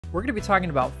we're going to be talking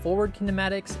about forward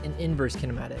kinematics and inverse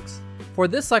kinematics. For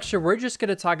this lecture, we're just going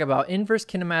to talk about inverse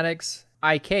kinematics,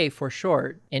 IK for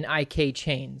short, and IK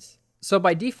chains. So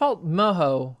by default,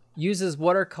 Moho uses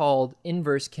what are called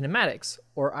inverse kinematics,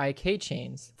 or IK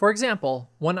chains. For example,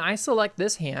 when I select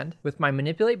this hand with my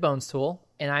Manipulate Bones tool,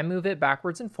 and I move it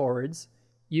backwards and forwards,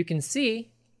 you can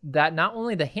see that not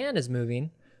only the hand is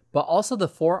moving, but also the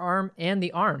forearm and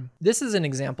the arm. This is an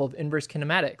example of inverse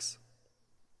kinematics.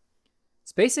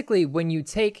 It's basically when you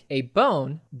take a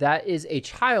bone that is a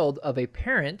child of a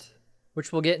parent,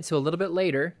 which we'll get into a little bit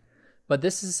later, but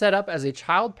this is set up as a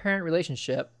child-parent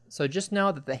relationship. So just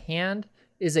know that the hand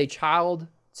is a child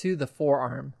to the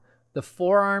forearm. The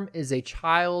forearm is a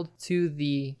child to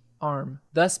the arm,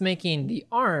 thus making the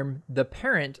arm the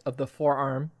parent of the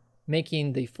forearm,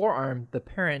 making the forearm the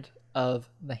parent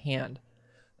of the hand.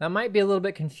 That might be a little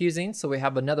bit confusing, so we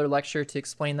have another lecture to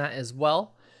explain that as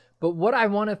well. But what I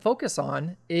want to focus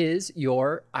on is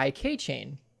your IK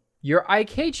chain. Your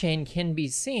IK chain can be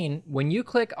seen when you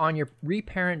click on your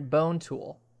Reparent Bone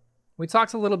tool. We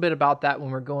talked a little bit about that when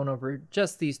we're going over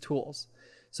just these tools.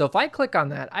 So if I click on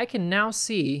that, I can now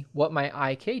see what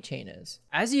my IK chain is.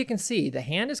 As you can see, the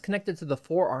hand is connected to the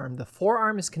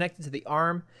forearm is connected to the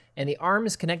arm, and the arm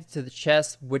is connected to the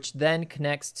chest, which then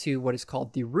connects to what is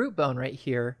called the root bone right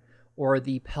here, or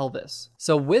the pelvis.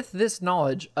 So with this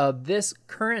knowledge of this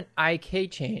current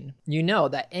IK chain, you know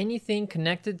that anything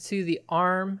connected to the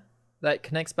arm that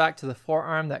connects back to the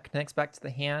forearm, that connects back to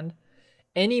the hand,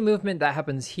 any movement that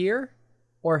happens here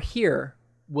or here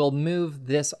will move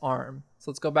this arm.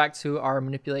 So let's go back to our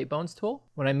Manipulate Bones tool.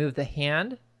 When I move the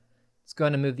hand, it's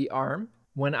going to move the arm.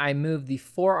 When I move the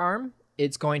forearm,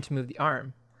 it's going to move the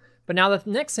arm. But now the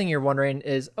next thing you're wondering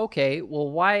is, okay,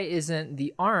 well, why isn't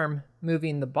the arm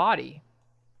moving the body?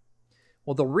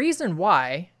 Well, the reason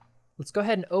why, let's go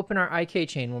ahead and open our IK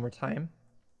chain one more time,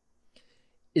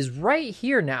 is right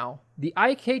here now. The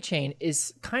IK chain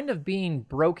is kind of being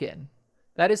broken.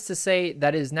 That is to say,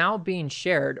 that is now being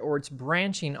shared, or it's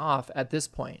branching off at this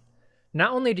point.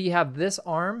 Not only do you have this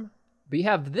arm, but you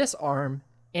have this arm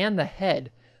and the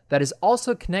head that is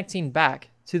also connecting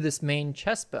back to this main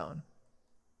chest bone.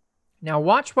 Now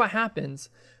watch what happens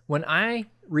when I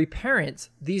reparent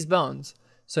these bones.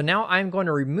 So now I'm going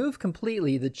to remove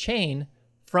completely the chain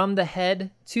from the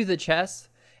head to the chest,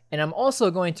 and I'm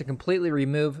also going to completely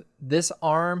remove this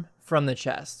arm from the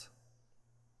chest.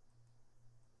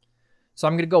 So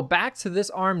I'm going to go back to this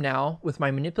arm now with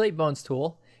my Manipulate Bones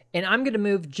tool, and I'm going to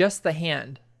move just the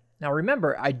hand. Now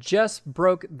remember, I just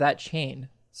broke that chain.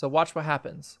 So watch what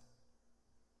happens.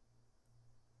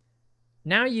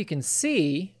 Now you can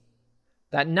see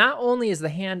that not only is the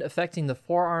hand affecting the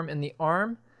forearm and the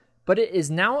arm, but it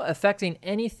is now affecting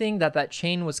anything that that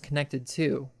chain was connected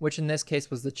to, which in this case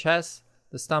was the chest,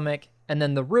 the stomach, and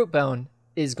then the root bone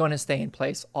is going to stay in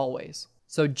place always.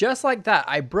 So just like that,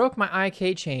 I broke my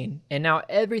IK chain, and now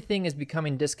everything is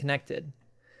becoming disconnected.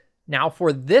 Now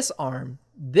for this arm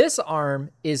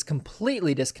is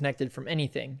completely disconnected from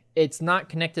anything. It's not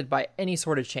connected by any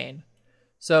sort of chain.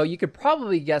 So you could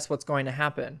probably guess what's going to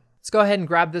happen. Let's go ahead and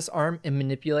grab this arm and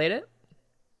manipulate it.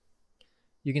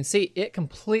 You can see it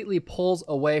completely pulls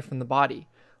away from the body.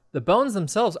 The bones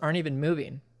themselves aren't even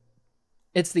moving.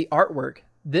 It's the artwork.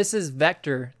 This is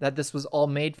vector that this was all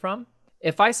made from.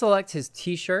 If I select his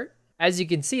t-shirt, as you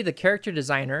can see, the character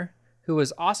designer, who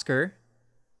was Oscar,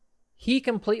 he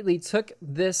completely took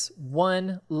this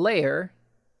one layer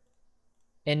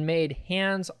and made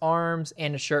hands, arms,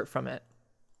 and a shirt from it.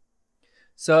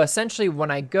 So essentially, when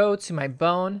I go to my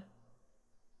bone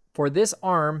for this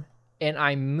arm and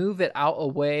I move it out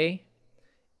away,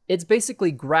 it's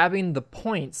basically grabbing the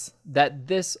points that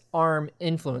this arm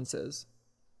influences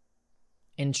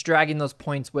and dragging those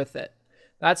points with it.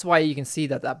 That's why you can see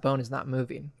that that bone is not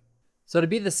moving. So to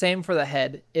be the same for the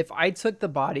head, if I took the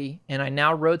body and I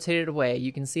now rotate it away,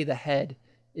 you can see the head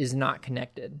is not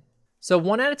connected. So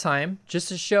one at a time, just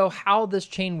to show how this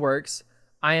chain works,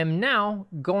 I am now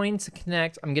going to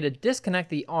connect, I'm going to disconnect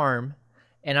the arm,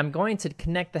 and I'm going to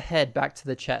connect the head back to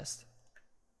the chest.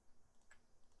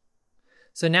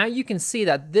 So now you can see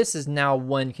that this is now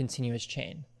one continuous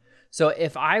chain. So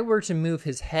if I were to move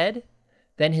his head,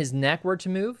 then his neck were to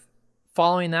move,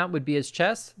 following that would be his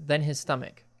chest, then his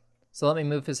stomach. So let me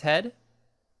move his head.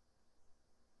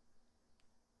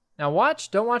 Now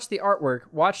watch, don't watch the artwork,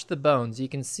 watch the bones. You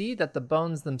can see that the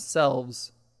bones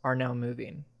themselves are now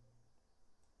moving.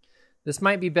 This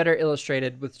might be better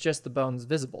illustrated with just the bones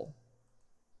visible.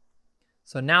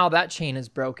 So now that chain is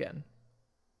broken.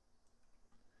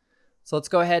 So let's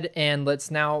go ahead and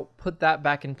let's now put that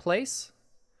back in place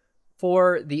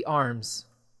for the arms.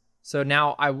 So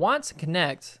now I want to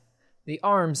connect the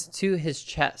arms to his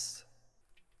chest.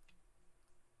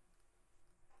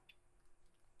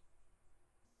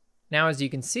 Now, as you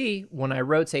can see, when I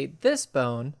rotate this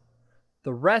bone,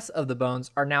 the rest of the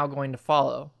bones are now going to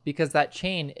follow because that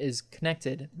chain is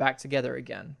connected back together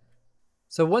again.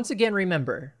 So once again,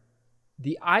 remember,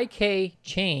 the IK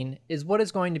chain is what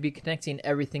is going to be connecting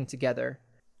everything together.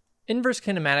 Inverse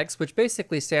kinematics, which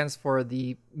basically stands for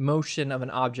the motion of an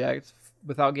object,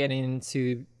 without getting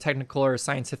into technical or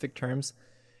scientific terms.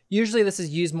 Usually this is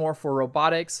used more for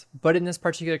robotics, but in this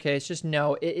particular case, just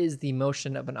know it is the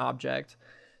motion of an object.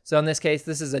 So in this case,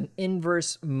 this is an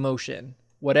inverse motion.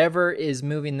 Whatever is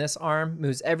moving this arm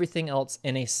moves everything else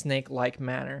in a snake-like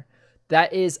manner.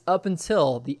 That is up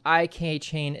until the IK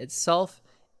chain itself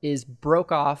is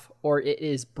broke off or it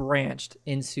is branched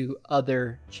into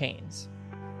other chains.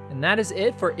 And that is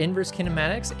it for inverse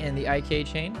kinematics and the IK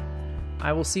chain.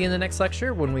 I will see you in the next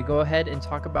lecture when we go ahead and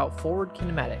talk about forward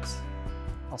kinematics.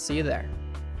 I'll see you there.